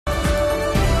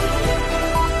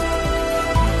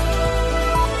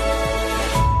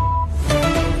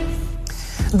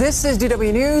This is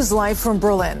DW News live from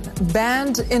Berlin.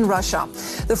 Banned in Russia.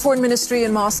 The Foreign Ministry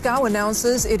in Moscow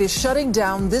announces it is shutting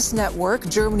down this network,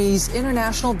 Germany's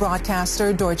international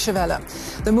broadcaster Deutsche Welle.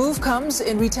 The move comes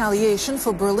in retaliation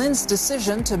for Berlin's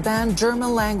decision to ban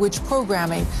German language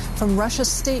programming from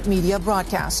Russia's state media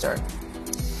broadcaster.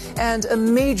 And a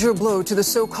major blow to the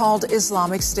so-called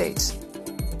Islamic State.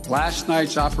 Last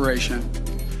night's operation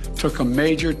took a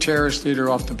major terrorist leader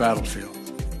off the battlefield.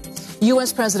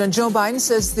 U.S. President Joe Biden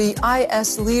says the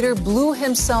IS leader blew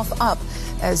himself up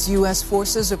as U.S.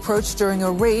 forces approached during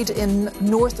a raid in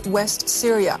northwest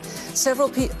Syria.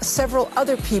 Several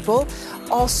other people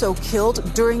also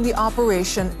killed during the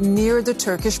operation near the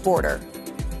Turkish border.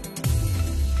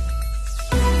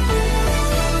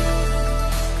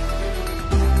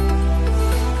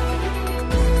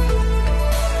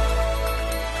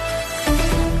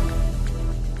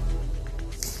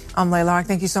 I'm Layla.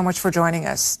 Thank you so much for joining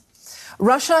us.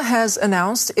 Russia has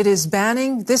announced it is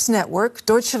banning this network,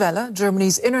 Deutsche Welle,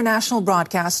 Germany's international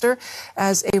broadcaster,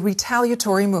 as a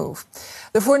retaliatory move.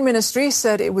 The Foreign Ministry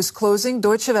said it was closing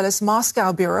Deutsche Welle's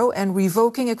Moscow bureau and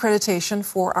revoking accreditation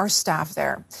for our staff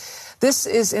there. This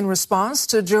is in response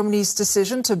to Germany's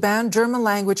decision to ban German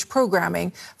language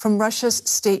programming from Russia's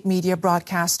state media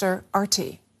broadcaster,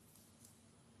 RT.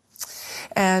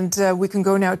 And we can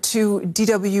go now to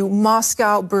DW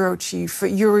Moscow Bureau Chief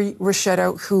Yuri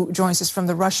Reshetto, who joins us from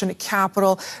the Russian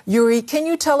capital. Yuri, can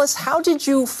you tell us, how did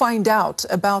you find out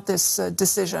about this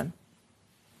decision?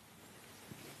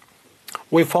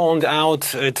 We found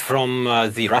out it from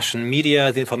the Russian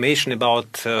media. The information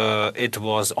about it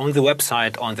was on the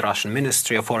website on the Russian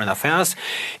Ministry of Foreign Affairs.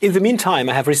 In the meantime,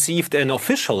 I have received an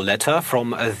official letter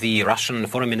from the Russian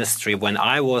Foreign Ministry when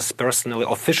I was personally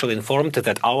officially informed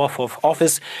that our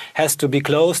office has to be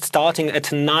closed starting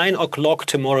at 9 o'clock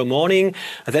tomorrow morning.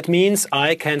 That means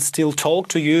I can still talk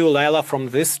to you, Layla,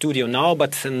 from this studio now,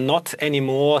 but not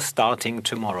anymore starting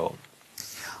tomorrow.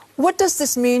 What does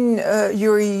this mean,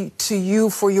 Yuri, to you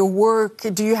for your work?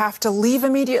 Do you have to leave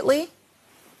immediately?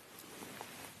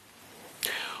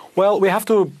 Well, we have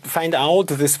to find out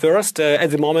this first. At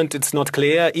the moment, it's not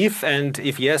clear if and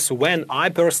if yes, when I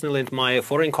personally and my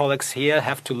foreign colleagues here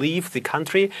have to leave the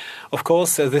country. Of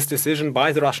course, this decision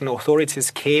by the Russian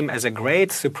authorities came as a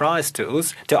great surprise to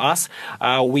us.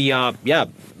 We are,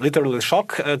 literally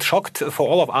shocked for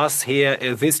all of us here.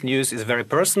 This news is very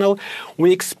personal.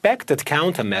 We expected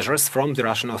countermeasures from the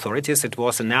Russian authorities. It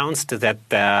was announced that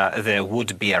there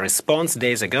would be a response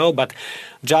days ago, but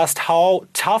just how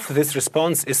tough this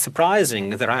response is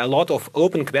surprising. There are a lot of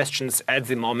open questions at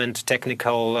the moment,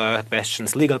 technical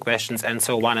questions, legal questions, and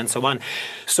so on and so on.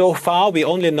 So far, we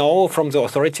only know from the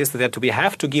authorities that we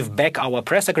have to give back our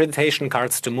press accreditation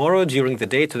cards tomorrow during the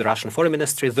day to the Russian Foreign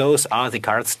Ministry. Those are the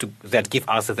cards that give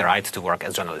us the right to work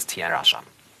as journalists here in Russia.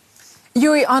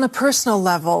 Yuri, on a personal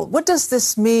level, what does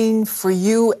this mean for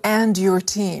you and your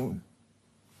team?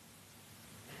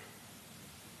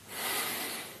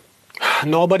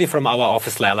 Nobody from our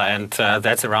office, Layla, and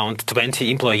that's around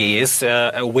 20 employees,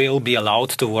 will be allowed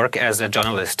to work as a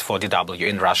journalist for DW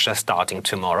in Russia starting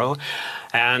tomorrow.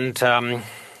 And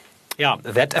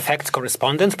that affects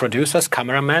correspondents, producers,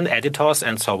 cameramen, editors,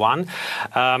 and so on.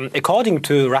 According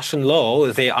to Russian law,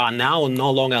 they are now no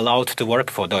longer allowed to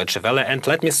work for Deutsche Welle. And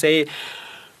let me say,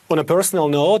 on a personal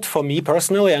note, for me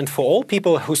personally and for all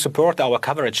people who support our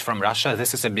coverage from Russia,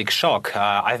 this is a big shock.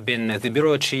 I've been the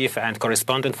bureau chief and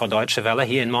correspondent for Deutsche Welle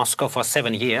here in Moscow for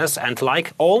 7 years. And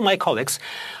like all my colleagues,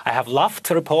 I have loved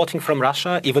reporting from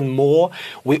Russia even more.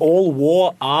 We all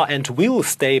were, are and will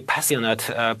stay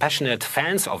passionate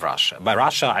fans of Russia. By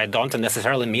Russia, I don't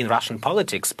necessarily mean Russian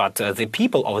politics, but the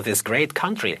people of this great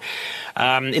country.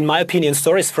 In my opinion,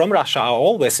 stories from Russia are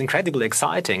always incredibly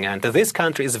exciting. And this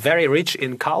country is very rich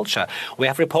in culture. We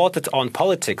have reported on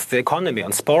politics, the economy,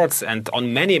 on sports, and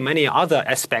on many, many other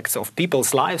aspects of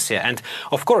people's lives here. And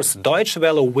of course, Deutsche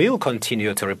Welle will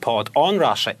continue to report on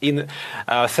Russia in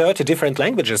 30 different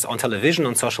languages on television,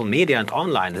 on social media, and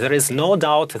online. There is no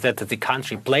doubt that the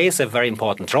country plays a very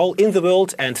important role in the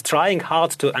world, and trying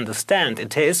hard to understand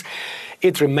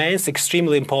it remains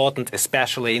extremely important,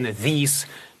 especially in these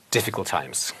difficult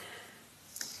times.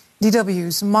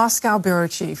 DW's Moscow Bureau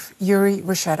Chief, Yuri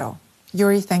Reshetto.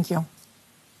 Yuri, thank you.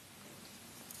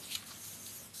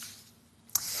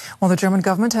 Well, the German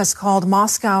government has called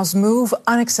Moscow's move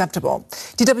unacceptable.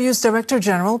 DW's Director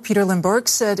General Peter Limburg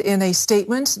said in a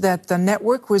statement that the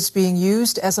network was being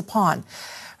used as a pawn.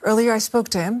 Earlier, I spoke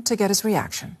to him to get his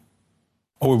reaction.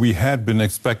 We had been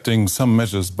expecting some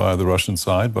measures by the Russian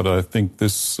side, but I think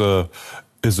this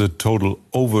is a total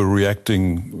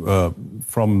overreacting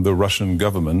from the Russian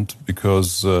government,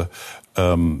 because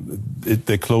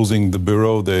They're closing the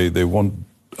bureau. They want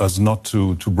us not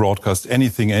to broadcast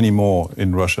anything anymore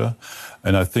in Russia.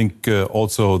 And I think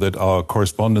also that our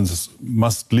correspondents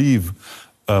must leave.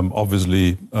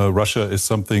 Obviously, Russia is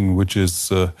something which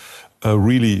is a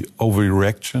really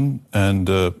overreaction, and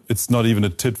it's not even a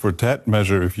tit-for-tat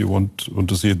measure, if you want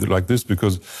to see it like this,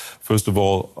 because first of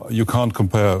all, you can't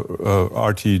compare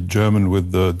RT German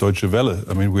with the Deutsche Welle.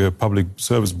 I mean, we're a public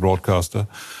service broadcaster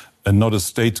and not a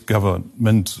state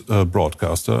government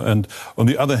broadcaster. And on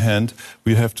the other hand,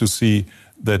 we have to see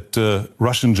that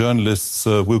Russian journalists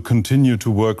will continue to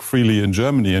work freely in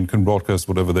Germany and can broadcast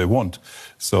whatever they want.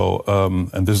 So,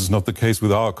 and this is not the case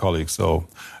with our colleagues. So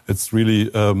it's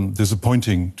really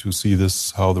disappointing to see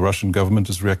this, how the Russian government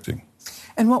is reacting.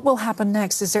 And what will happen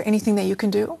next? Is there anything that you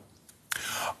can do?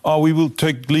 We will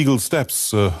take legal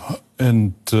steps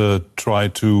and try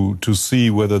to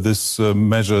see whether these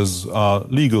measures are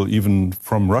legal, even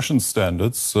from Russian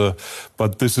standards.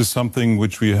 But this is something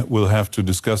which we will have to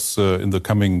discuss in the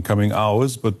coming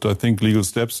hours. But I think legal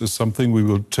steps is something we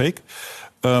will take.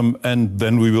 And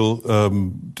then we will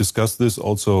discuss this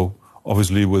also,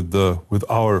 obviously, with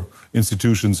our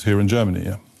institutions here in Germany.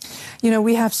 Yeah. You know,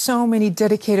 we have so many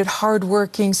dedicated,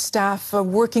 hardworking staff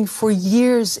working for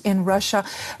years in Russia.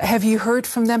 Have you heard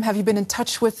from them? Have you been in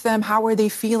touch with them? How are they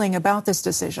feeling about this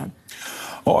decision?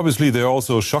 Well, obviously, they're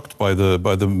also shocked by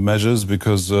the measures,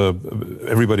 because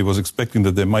everybody was expecting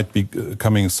that there might be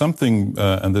coming something,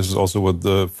 and this is also what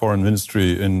the foreign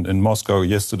ministry in Moscow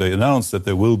yesterday announced, that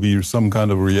there will be some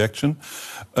kind of reaction.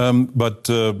 But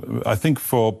I think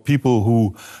for people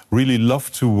who really love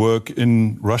to work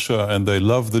in Russia and they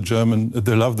love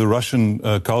the Russian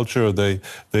culture,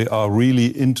 they are really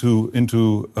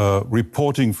into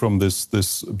reporting from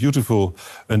this beautiful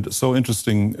and so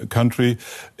interesting country.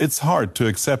 It's hard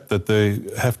to accept that they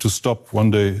have to stop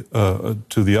one day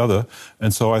to the other,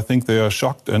 and so I think they are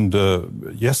shocked. And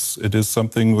yes, it is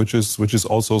something which is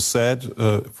also sad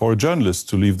for a journalist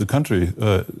to leave the country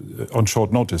on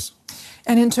short notice.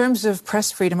 And in terms of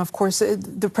press freedom, of course,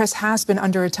 the press has been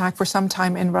under attack for some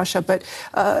time in Russia. But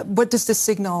what does this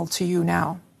signal to you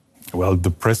now? Well, the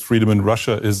press freedom in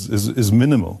Russia is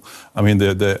minimal. I mean,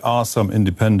 there are some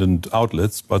independent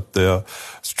outlets, but they're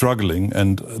struggling.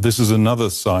 And this is another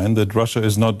sign that Russia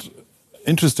is not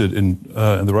interested in,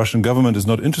 and the Russian government is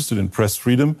not interested in press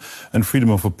freedom and freedom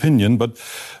of opinion. But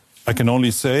I can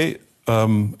only say,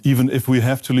 even if we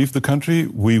have to leave the country,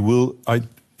 we will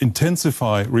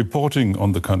intensify reporting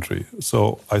on the country.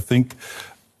 So I think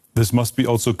this must be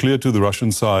also clear to the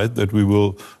Russian side, that we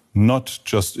will not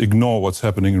just ignore what's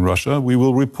happening in Russia. We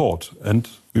will report, and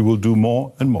we will do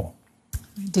more and more.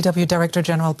 DW Director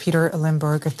General Peter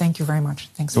Limburg, thank you very much.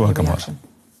 Thanks for your reaction.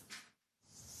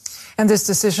 And this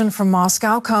decision from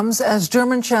Moscow comes as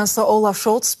German Chancellor Olaf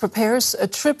Scholz prepares a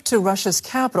trip to Russia's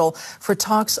capital for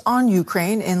talks on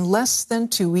Ukraine in less than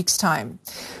 2 weeks' time.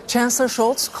 Chancellor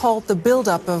Scholz called the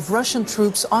buildup of Russian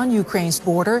troops on Ukraine's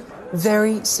border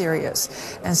very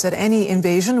serious and said any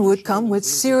invasion would come with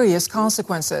serious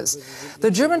consequences. The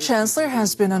German Chancellor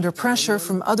has been under pressure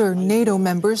from other NATO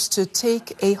members to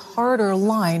take a harder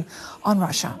line on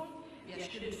Russia.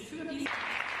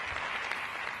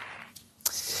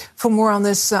 For more on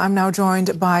this, I'm now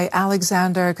joined by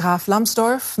Alexander Graf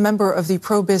Lambsdorff, member of the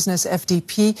pro-business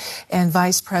FDP and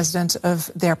vice president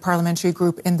of their parliamentary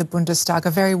group in the Bundestag.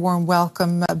 A very warm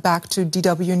welcome back to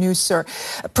DW News, sir.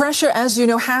 Pressure, as you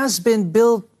know, has been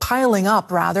piling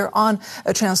up on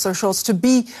Chancellor Scholz to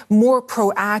be more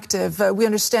proactive. We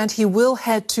understand he will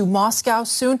head to Moscow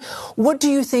soon. What do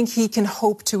you think he can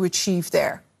hope to achieve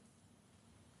there?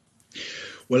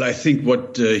 Well, I think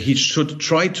what he should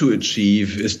try to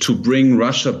achieve is to bring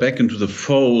Russia back into the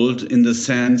fold, in the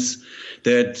sense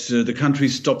that the country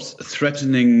stops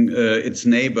threatening its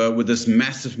neighbor with this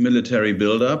massive military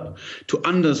buildup, to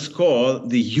underscore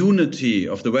the unity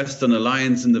of the Western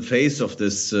alliance in the face of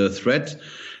this threat.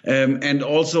 And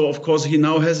also, of course, he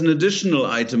now has an additional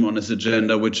item on his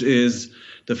agenda, which is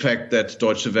the fact that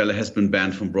Deutsche Welle has been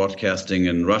banned from broadcasting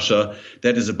in Russia.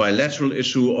 That is a bilateral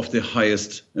issue of the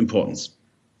highest importance.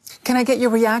 Can I get your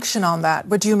reaction on that?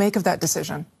 What do you make of that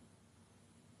decision?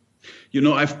 You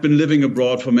know, I've been living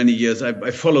abroad for many years.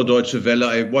 I follow Deutsche Welle.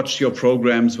 I watch your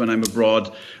programs when I'm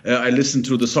abroad. I listen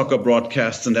to the soccer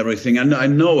broadcasts and everything. And I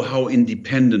know how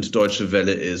independent Deutsche Welle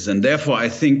is. And therefore, I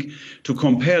think to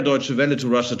compare Deutsche Welle to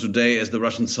Russia today, as the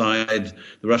Russian side,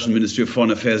 the Russian Ministry of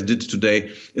Foreign Affairs did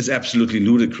today, is absolutely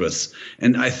ludicrous.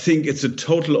 And I think it's a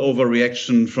total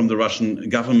overreaction from the Russian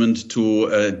government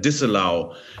to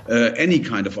disallow any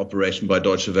kind of operation by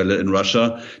Deutsche Welle in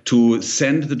Russia, to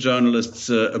send the journalists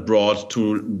abroad about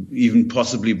to even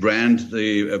possibly brand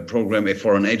the program a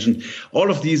foreign agent. All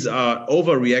of these are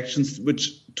overreactions,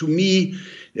 which to me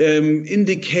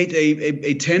indicate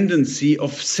a tendency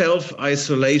of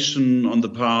self-isolation on the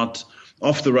part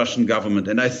of the Russian government.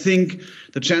 And I think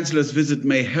the Chancellor's visit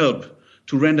may help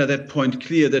to render that point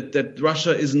clear, that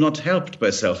Russia is not helped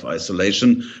by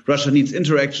self-isolation. Russia needs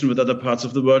interaction with other parts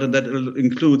of the world, and that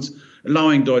includes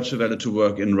allowing Deutsche Welle to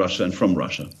work in Russia and from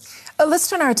Russia. Let's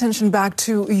turn our attention back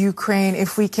to Ukraine,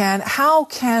 if we can. How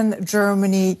can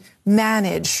Germany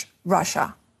manage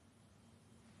Russia?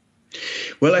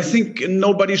 Well, I think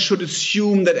nobody should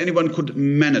assume that anyone could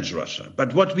manage Russia.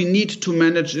 But what we need to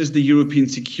manage is the European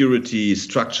security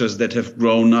structures that have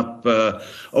grown up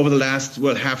over the last,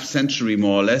 half century,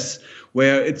 more or less,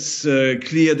 where it's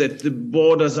clear that the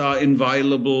borders are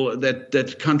inviolable,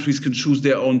 that countries can choose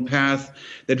their own path,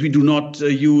 that we do not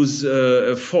use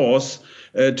force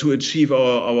to achieve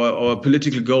our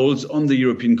political goals on the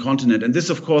European continent. And this,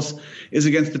 of course, is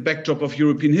against the backdrop of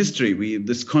European history.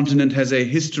 This continent has a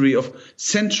history of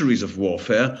centuries of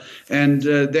warfare, and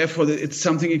therefore it's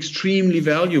something extremely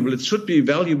valuable. It should be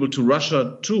valuable to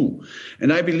Russia too.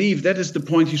 And I believe that is the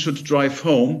point he should drive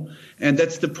home. And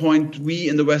that's the point we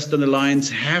in the Western Alliance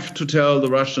have to tell the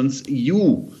Russians.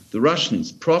 You, the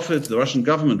Russians, the Russian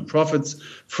government profits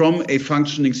from a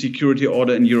functioning security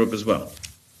order in Europe as well.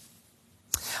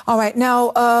 All right.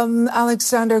 Now,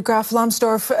 Alexander Graf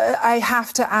Lambsdorff, I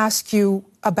have to ask you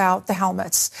about the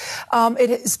helmets.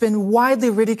 It has been widely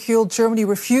ridiculed, Germany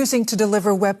refusing to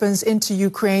deliver weapons into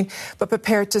Ukraine, but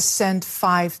prepared to send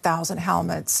 5,000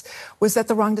 helmets. Was that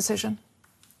the wrong decision?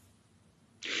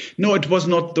 No, it was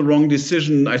not the wrong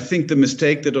decision. I think the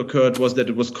mistake that occurred was that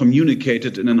it was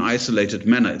communicated in an isolated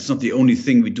manner. It's not the only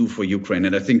thing we do for Ukraine.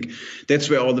 And I think that's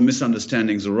where all the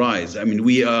misunderstandings arise. I mean,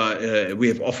 we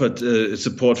have offered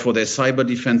support for their cyber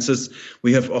defenses.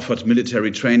 We have offered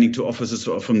military training to officers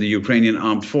from the Ukrainian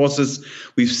armed forces.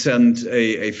 We've sent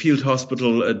a field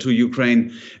hospital to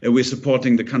Ukraine. We're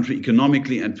supporting the country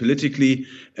economically and politically.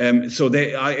 So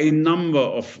there are a number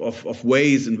of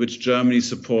ways in which Germany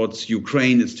supports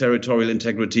Ukraine, its territorial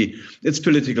integrity, its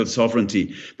political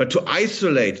sovereignty. But to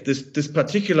isolate this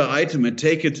particular item and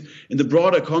take it in the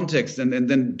broader context and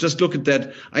then just look at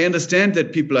that, I understand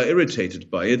that people are irritated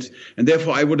by it. And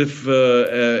therefore, I would have,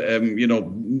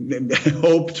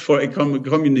 hoped for a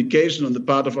communication on the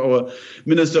part of our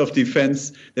Minister of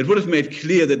Defense that would have made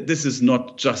clear that this is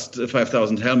not just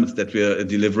 5,000 helmets that we're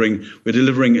delivering. We're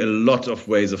delivering a lot of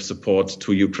ways of support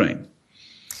to Ukraine.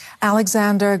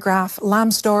 Alexander Graf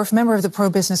Lambsdorff, member of the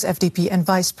pro-business FDP and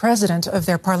vice president of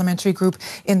their parliamentary group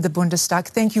in the Bundestag.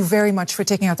 Thank you very much for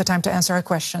taking out the time to answer our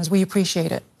questions. We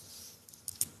appreciate it.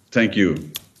 Thank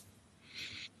you.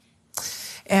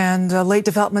 And late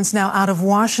developments now out of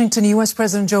Washington. U.S.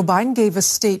 President Joe Biden gave a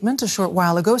statement a short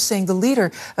while ago saying the leader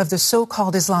of the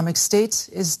so-called Islamic State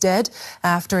is dead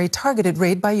after a targeted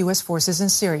raid by U.S. forces in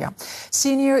Syria.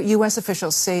 Senior U.S.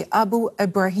 officials say Abu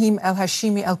Ibrahim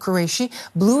al-Hashimi al-Qurayshi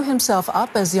blew himself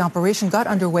up as the operation got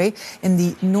underway in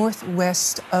the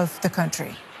northwest of the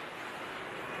country.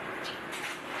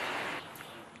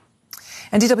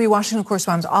 And DW Washington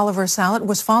correspondent Oliver Salet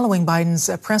was following Biden's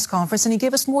press conference, and he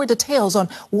gave us more details on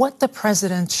what the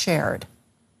president shared.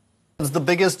 It's the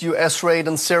biggest U.S. raid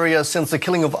in Syria since the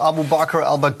killing of Abu Bakr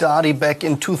al-Baghdadi back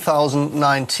in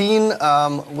 2019.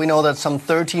 We know that some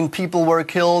 13 people were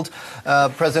killed.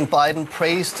 President Biden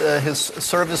praised his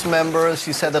service members.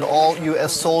 He said that all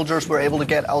U.S. soldiers were able to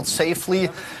get out safely.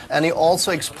 And he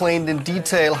also explained in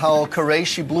detail how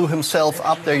Qurayshi blew himself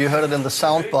up there. You heard it in the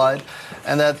soundbite.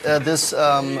 And that this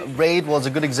raid was a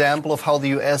good example of how the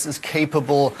U.S. is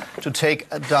capable to take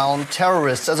down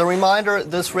terrorists. As a reminder,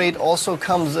 this raid also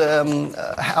comes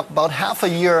about half a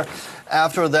year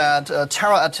after that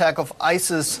terror attack of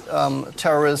ISIS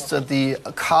terrorists at the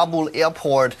Kabul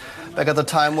airport, back at the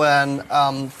time when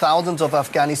thousands of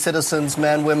Afghani citizens,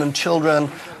 men, women,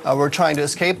 children, were trying to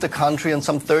escape the country, and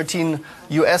some 13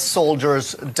 U.S.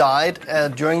 soldiers died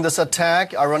during this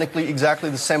attack. Ironically, exactly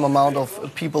the same amount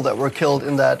of people that were killed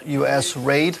in that U.S.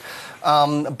 raid.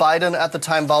 Biden at the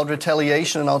time vowed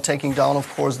retaliation, and now taking down, of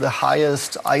course, the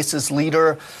highest ISIS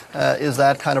leader is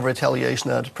that kind of retaliation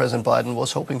that President Biden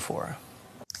was hoping for.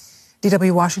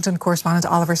 DW Washington correspondent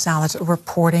Oliver Salet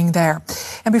reporting there.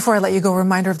 And before I let you go, a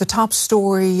reminder of the top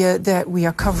story that we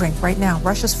are covering right now.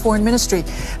 Russia's foreign ministry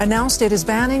announced it is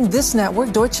banning this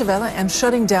network, Deutsche Welle, and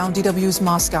shutting down DW's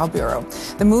Moscow bureau.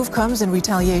 The move comes in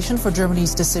retaliation for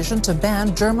Germany's decision to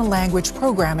ban German language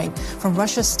programming from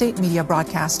Russia's state media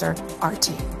broadcaster,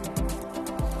 RT.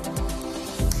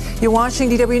 You're watching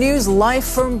DW News live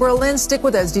from Berlin. Stick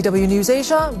with us. DW News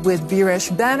Asia with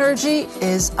Biresh Banerjee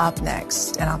is up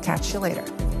next, and I'll catch you later.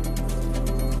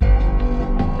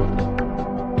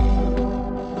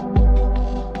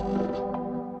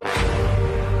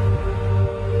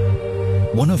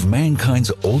 One of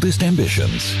mankind's oldest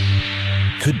ambitions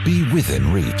could be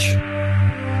within reach.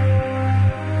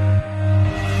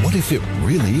 What if it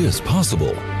really is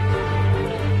possible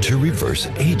to reverse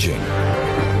aging?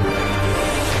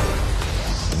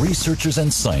 Researchers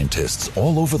and scientists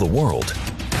all over the world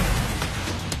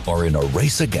are in a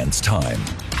race against time.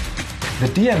 The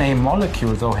DNA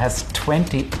molecule, though, has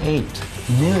 28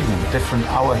 million different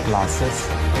hourglasses.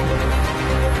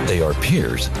 They are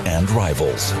peers and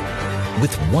rivals,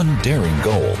 with one daring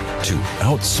goal to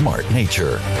outsmart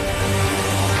nature.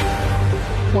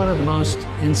 One of the most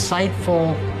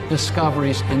insightful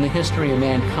discoveries in the history of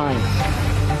mankind.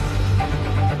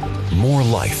 More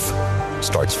Life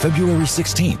starts February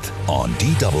 16th on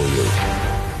DW.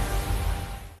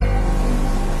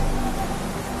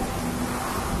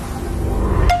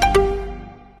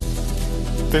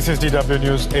 This is DW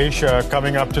News Asia.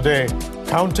 Coming up today,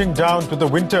 counting down to the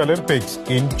Winter Olympics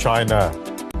in China.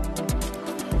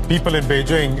 People in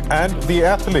Beijing and the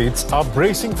athletes are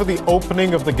bracing for the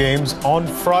opening of the Games on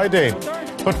Friday.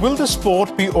 But will the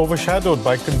sport be overshadowed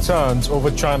by concerns over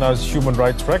China's human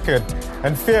rights record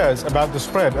and fears about the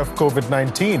spread of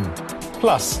COVID-19?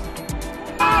 Plus,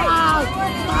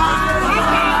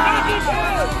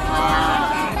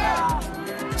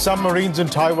 some Marines in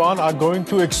Taiwan are going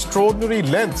to extraordinary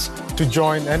lengths to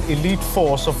join an elite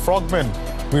force of frogmen.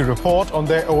 We report on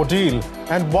their ordeal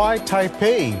and why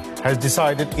Taipei has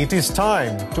decided it is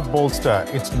time to bolster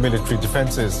its military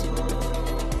defenses.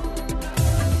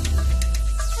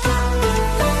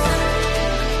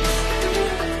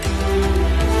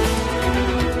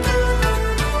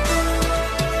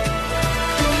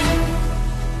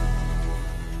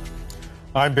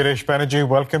 I'm Biresh Banerjee.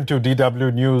 Welcome to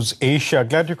DW News Asia.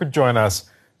 Glad you could join us.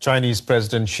 Chinese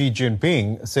President Xi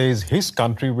Jinping says his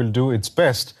country will do its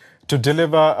best to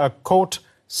deliver a, quote,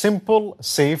 simple,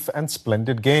 safe and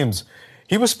splendid games.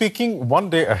 He was speaking one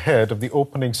day ahead of the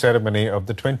opening ceremony of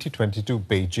the 2022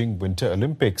 Beijing Winter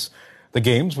Olympics. The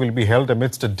Games will be held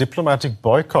amidst a diplomatic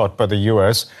boycott by the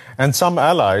US and some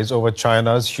allies over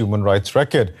China's human rights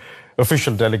record.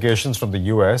 Official delegations from the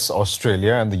US,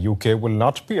 Australia and the UK will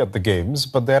not be at the Games,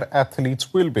 but their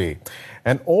athletes will be.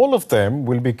 And all of them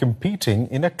will be competing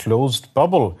in a closed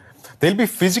bubble. They'll be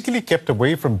physically kept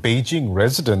away from Beijing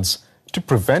residents to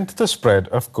prevent the spread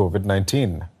of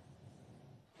COVID-19.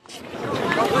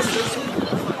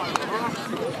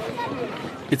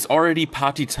 It's already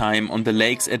party time on the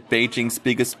lakes at Beijing's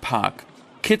biggest park.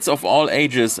 Kids of all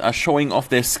ages are showing off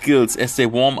their skills as they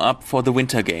warm up for the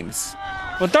Winter Games.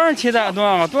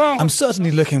 I'm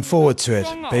certainly looking forward to it.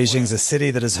 Beijing's a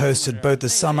city that has hosted both the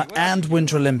Summer and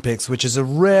Winter Olympics, which is a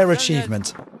rare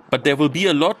achievement. But there will be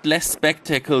a lot less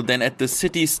spectacle than at the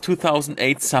city's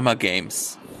 2008 Summer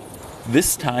Games.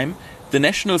 This time, the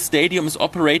National Stadium is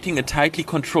operating a tightly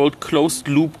controlled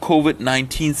closed-loop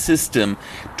COVID-19 system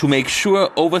to make sure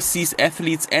overseas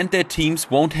athletes and their teams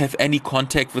won't have any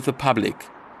contact with the public.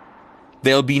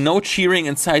 There'll be no cheering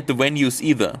inside the venues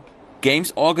either.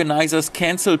 Games organizers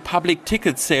cancelled public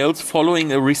ticket sales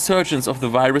following a resurgence of the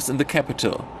virus in the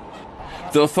capital.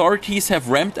 The authorities have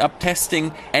ramped up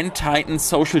testing and tightened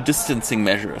social distancing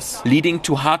measures, leading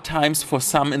to hard times for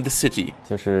some in the city.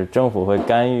 The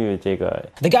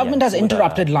government has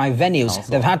interrupted live venues.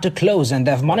 They've had to close and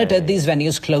they've monitored these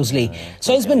venues closely.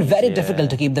 So it's been very difficult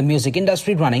to keep the music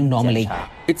industry running normally.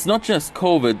 It's not just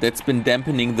COVID that's been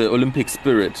dampening the Olympic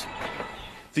spirit.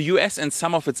 The US and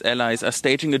some of its allies are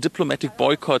staging a diplomatic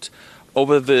boycott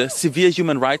over the severe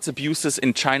human rights abuses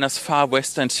in China's far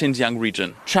western Xinjiang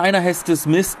region. China has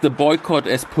dismissed the boycott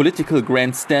as political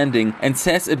grandstanding and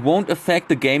says it won't affect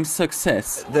the game's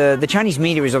success. The Chinese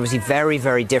media is obviously very,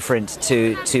 very different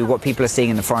to what people are seeing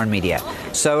in the foreign media.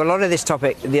 So a lot of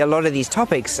these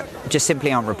topics just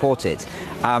simply aren't reported.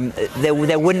 There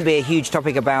wouldn't be a huge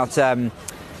topic about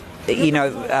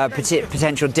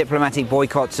potential diplomatic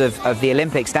boycotts of the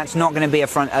Olympics. That's not going to be a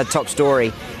top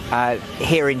story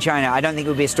here in China. I don't think it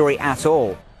would be a story at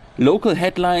all. Local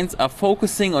headlines are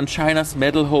focusing on China's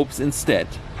medal hopes instead.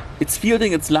 It's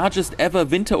fielding its largest ever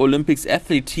Winter Olympics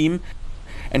athlete team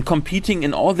and competing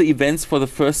in all the events for the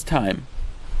first time.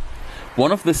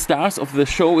 One of the stars of the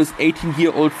show is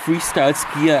 18-year-old freestyle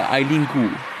skier Eileen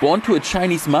Gu. Born to a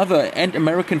Chinese mother and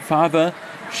American father,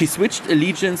 she switched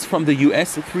allegiance from the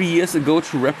US 3 years ago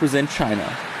to represent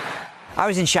China. I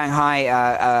was in Shanghai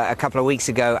a couple of weeks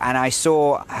ago, and I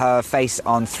saw her face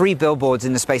on 3 billboards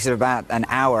in the space of about an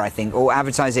hour, I think, all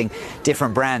advertising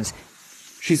different brands.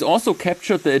 She's also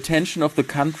captured the attention of the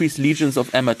country's legions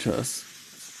of amateurs.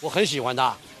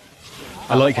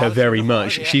 I like her very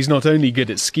much. She's not only good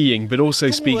at skiing, but also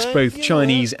speaks both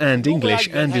Chinese and English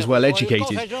and is well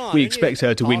educated. We expect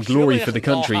her to win glory for the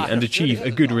country and achieve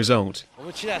a good result.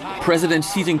 President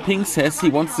Xi Jinping says he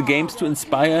wants the Games to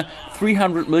inspire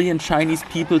 300 million Chinese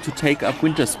people to take up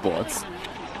winter sports.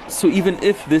 So even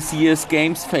if this year's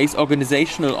Games face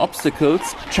organizational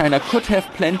obstacles, China could have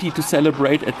plenty to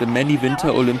celebrate at the many Winter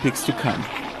Olympics to come.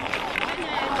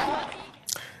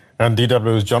 And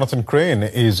DW's Jonathan Crane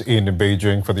is in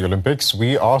Beijing for the Olympics.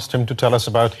 We asked him to tell us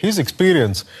about his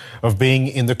experience of being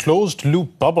in the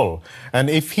closed-loop bubble and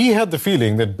if he had the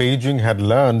feeling that Beijing had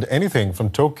learned anything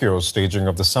from Tokyo's staging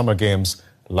of the Summer Games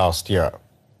last year.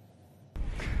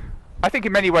 I think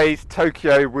in many ways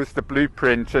Tokyo was the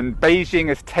blueprint and Beijing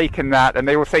has taken that and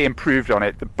they will say improved on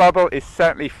it. The bubble is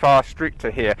certainly far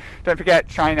stricter here. Don't forget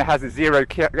China has a zero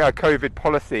COVID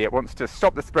policy. It wants to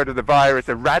stop the spread of the virus,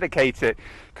 eradicate it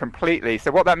completely.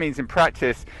 So what that means in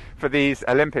practice for these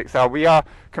Olympics are we are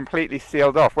completely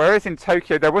sealed off. Whereas in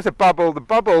Tokyo there was a bubble. The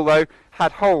bubble though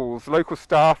had holes. Local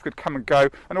staff could come and go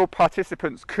and all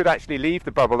participants could actually leave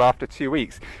the bubble after 2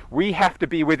 weeks. We have to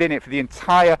be within it for the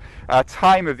entire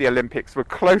time of the Olympics. We're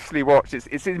closely watched.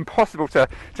 It's impossible to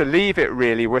leave it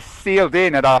really. We're sealed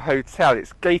in at our hotel.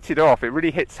 It's gated off. It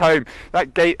really hits home.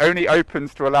 That gate only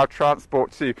opens to allow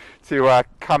transport to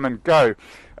come and go.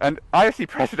 And IOC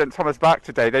President Thomas Bach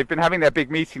today, they've been having their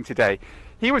big meeting today.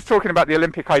 He was talking about the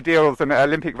Olympic ideals and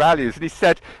Olympic values, and he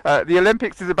said the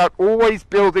Olympics is about always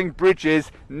building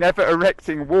bridges, never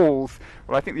erecting walls.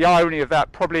 Well, I think the irony of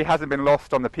that probably hasn't been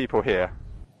lost on the people here.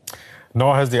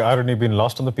 Nor has the irony been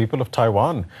lost on the people of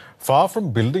Taiwan. Far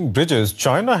from building bridges,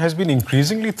 China has been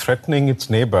increasingly threatening its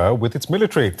neighbor with its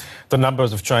military. The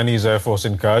numbers of Chinese Air Force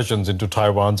incursions into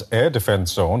Taiwan's air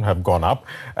defense zone have gone up,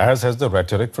 as has the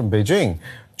rhetoric from Beijing.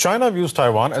 China views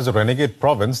Taiwan as a renegade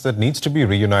province that needs to be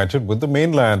reunited with the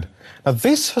mainland. Now,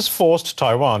 this has forced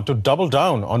Taiwan to double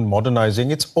down on modernizing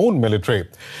its own military.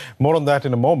 More on that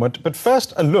in a moment, but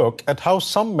first a look at how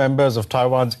some members of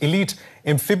Taiwan's elite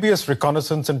Amphibious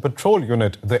Reconnaissance and Patrol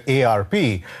Unit, the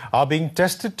ARP, are being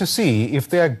tested to see if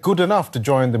they are good enough to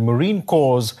join the Marine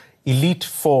Corps' elite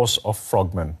force of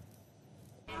frogmen.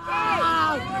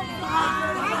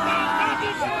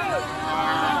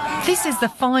 This is the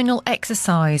final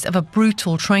exercise of a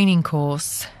brutal training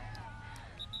course.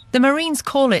 The Marines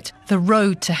call it the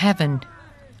road to heaven.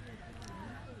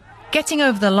 Getting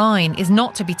over the line is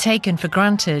not to be taken for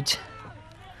granted.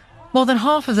 More than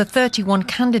half of the 31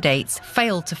 candidates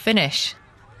failed to finish.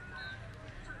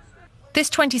 This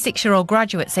 26-year-old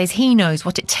graduate says he knows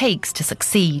what it takes to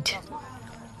succeed.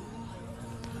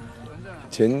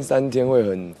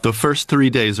 The first 3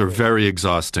 days are very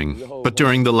exhausting, but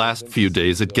during the last few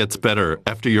days it gets better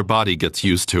after your body gets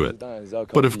used to it.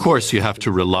 But of course you have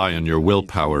to rely on your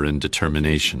willpower and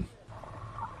determination.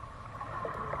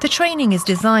 The training is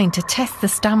designed to test the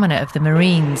stamina of the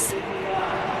Marines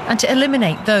and to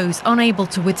eliminate those unable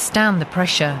to withstand the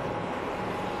pressure.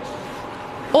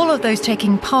 All of those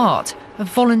taking part have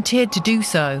volunteered to do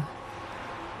so.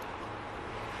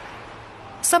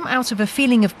 Some out of a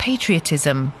feeling of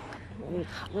patriotism.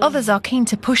 Others are keen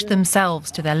to push themselves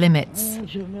to their limits.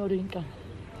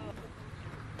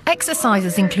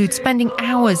 Exercises include spending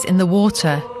hours in the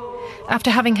water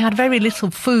after having had very little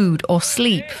food or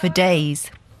sleep for days.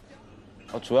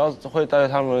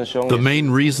 The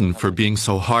main reason for being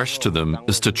so harsh to them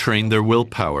is to train their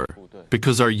willpower,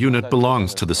 because our unit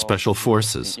belongs to the Special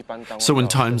Forces. So in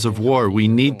times of war, we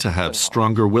need to have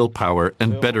stronger willpower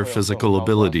and better physical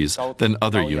abilities than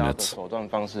other units.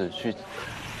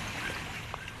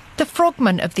 The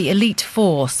frogmen of the elite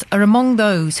force are among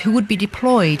those who would be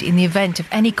deployed in the event of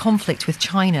any conflict with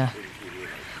China,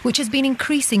 which has been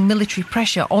increasing military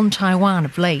pressure on Taiwan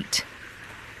of late.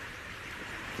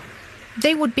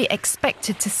 They would be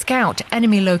expected to scout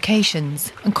enemy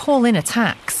locations and call in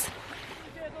attacks.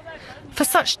 For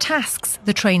such tasks,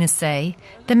 the trainers say,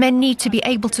 the men need to be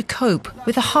able to cope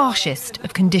with the harshest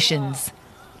of conditions.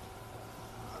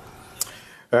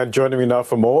 And joining me now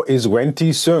for more is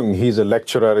Wen-Ti Seung. He's a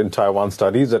lecturer in Taiwan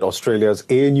Studies at Australia's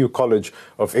ANU College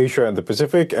of Asia and the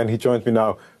Pacific, and he joins me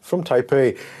now from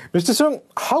Taipei. Mr. Seung,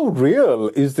 how real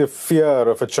is the fear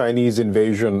of a Chinese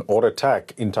invasion or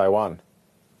attack in Taiwan?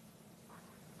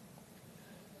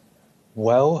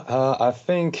 Well, I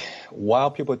think while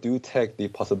people do take the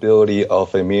possibility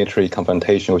of a military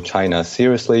confrontation with China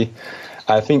seriously,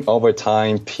 I think over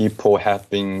time, people have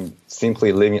been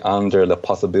simply living under the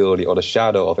possibility or the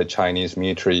shadow of a Chinese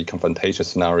military confrontation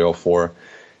scenario for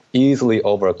easily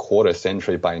over a quarter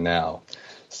century by now.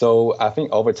 So I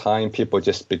think over time, people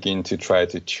just begin to try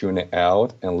to tune it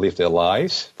out and live their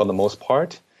lives for the most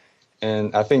part.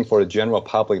 And I think for the general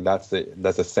public, that's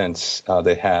the sense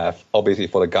they have. Obviously,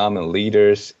 for the government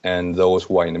leaders and those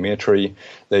who are in the military,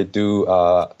 they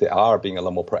are being a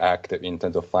lot more proactive in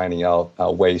terms of finding out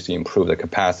ways to improve the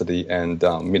capacity and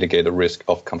mitigate the risk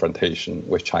of confrontation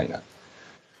with China.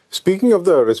 Speaking of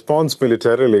the response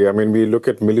militarily, I mean, we look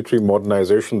at military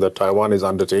modernization that Taiwan is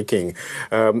undertaking.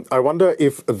 I wonder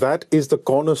if that is the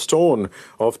cornerstone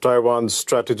of Taiwan's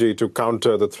strategy to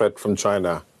counter the threat from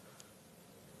China.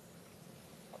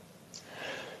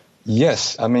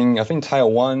 Yes, I mean, I think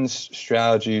Taiwan's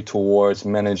strategy towards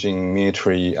managing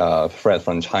military threat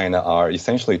from China are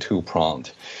essentially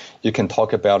two-pronged. You can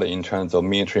talk about it in terms of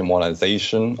military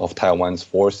modernization of Taiwan's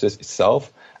forces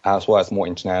itself, as well as more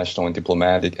international and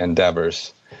diplomatic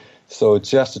endeavors. So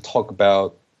just to talk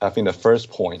about, I think the first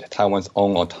point, Taiwan's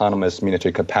own autonomous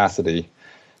military capacity.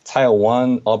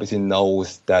 Taiwan obviously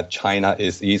knows that China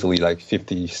is easily like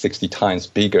 50, 60 times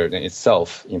bigger than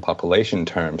itself in population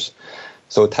terms.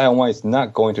 So Taiwan is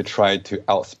not going to try to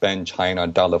outspend China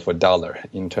dollar for dollar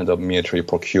in terms of military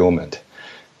procurement.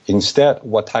 Instead,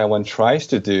 what Taiwan tries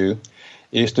to do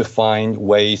is to find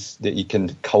ways that it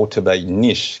can cultivate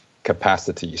niche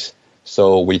capacities.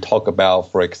 So we talk about,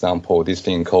 for example, this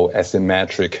thing called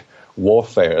asymmetric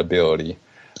warfare ability,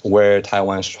 where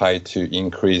Taiwan's tried to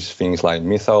increase things like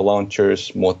missile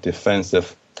launchers, more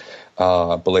defensive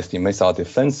ballistic missile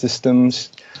defense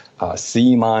systems,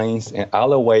 sea mines, and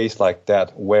other ways like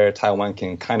that, where Taiwan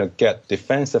can kind of get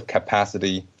defensive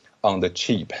capacity on the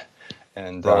cheap.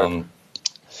 And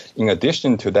in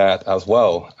addition to that as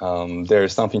well, there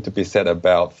is something to be said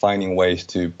about finding ways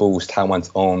to boost Taiwan's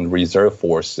own reserve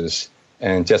forces.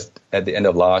 And just at the end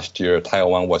of last year,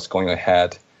 Taiwan was going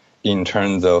ahead in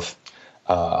terms of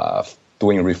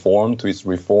doing reform to its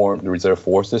reserve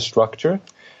forces structure,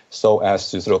 so as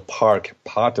to sort of park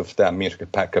part of that military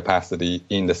capacity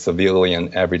in the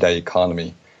civilian everyday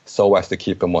economy, so as to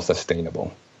keep it more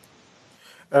sustainable.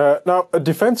 Now,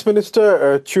 Defense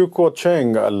Minister Chiu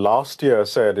Kuo-cheng last year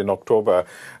said in October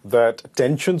that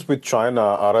tensions with China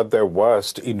are at their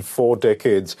worst in 4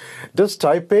 decades. Does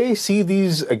Taipei see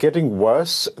these getting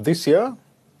worse this year?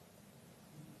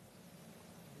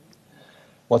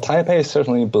 Well, Taipei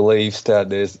certainly believes that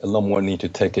there's a lot more need to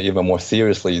take it even more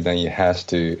seriously than it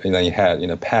had in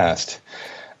the past.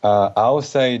 I would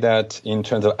say that in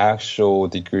terms of actual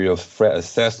degree of threat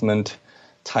assessment,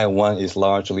 Taiwan is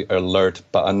largely alert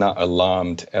but not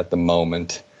alarmed at the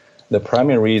moment. The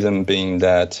primary reason being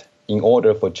that in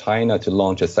order for China to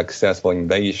launch a successful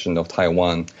invasion of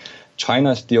Taiwan,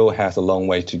 China still has a long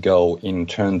way to go in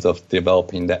terms of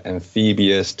developing that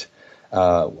amphibious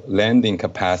landing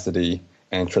capacity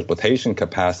and transportation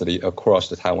capacity across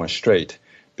the Taiwan Strait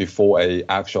before an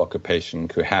actual occupation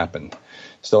could happen.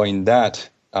 So in that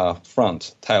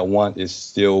front, Taiwan is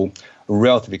still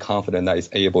relatively confident that it's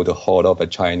able to hold off a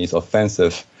Chinese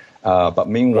offensive. But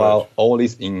meanwhile, all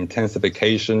this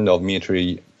intensification of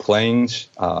military planes,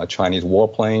 Chinese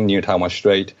warplane near Taiwan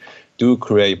Strait, do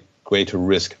create greater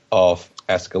risk of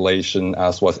escalation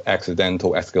as well as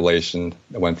accidental escalation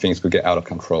when things could get out of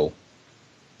control.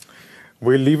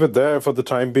 We'll leave it there for the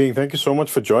time being. Thank you so much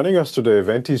for joining us today.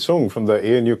 Venti Sung from the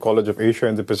ANU College of Asia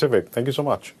and the Pacific. Thank you so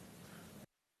much.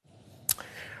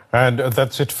 And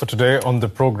that's it for today on the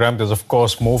program. There's, of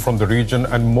course, more from the region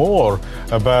and more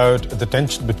about the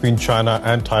tension between China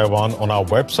and Taiwan on our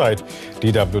website,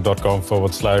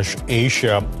 dw.com/Asia.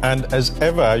 And as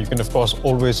ever, you can, of course,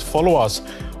 always follow us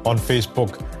on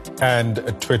Facebook and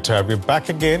Twitter. We're back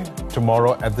again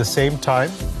tomorrow at the same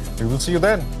time. We will see you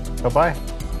then. Bye-bye.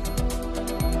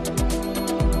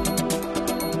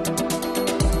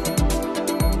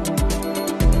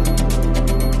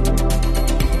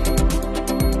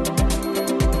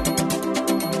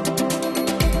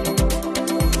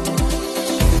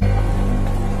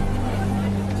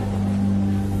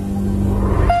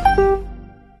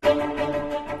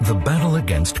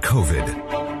 COVID.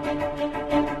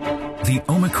 The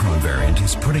Omicron variant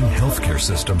is putting healthcare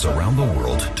systems around the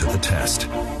world to the test.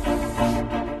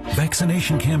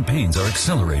 Vaccination campaigns are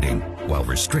accelerating while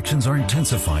restrictions are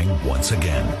intensifying once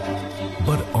again.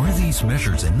 But are these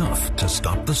measures enough to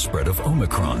stop the spread of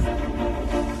Omicron?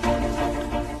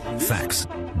 Facts,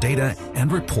 data,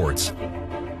 and reports.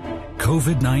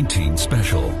 COVID-19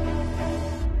 Special.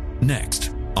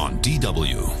 Next on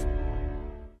DW.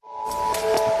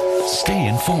 Stay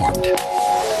informed.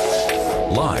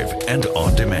 Live and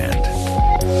on demand.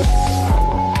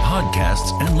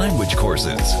 podcasts and language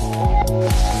courses,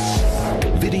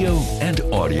 video and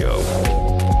audio.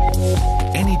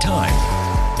 Anytime,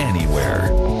 anywhere.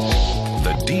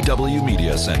 The DW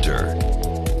Media Center.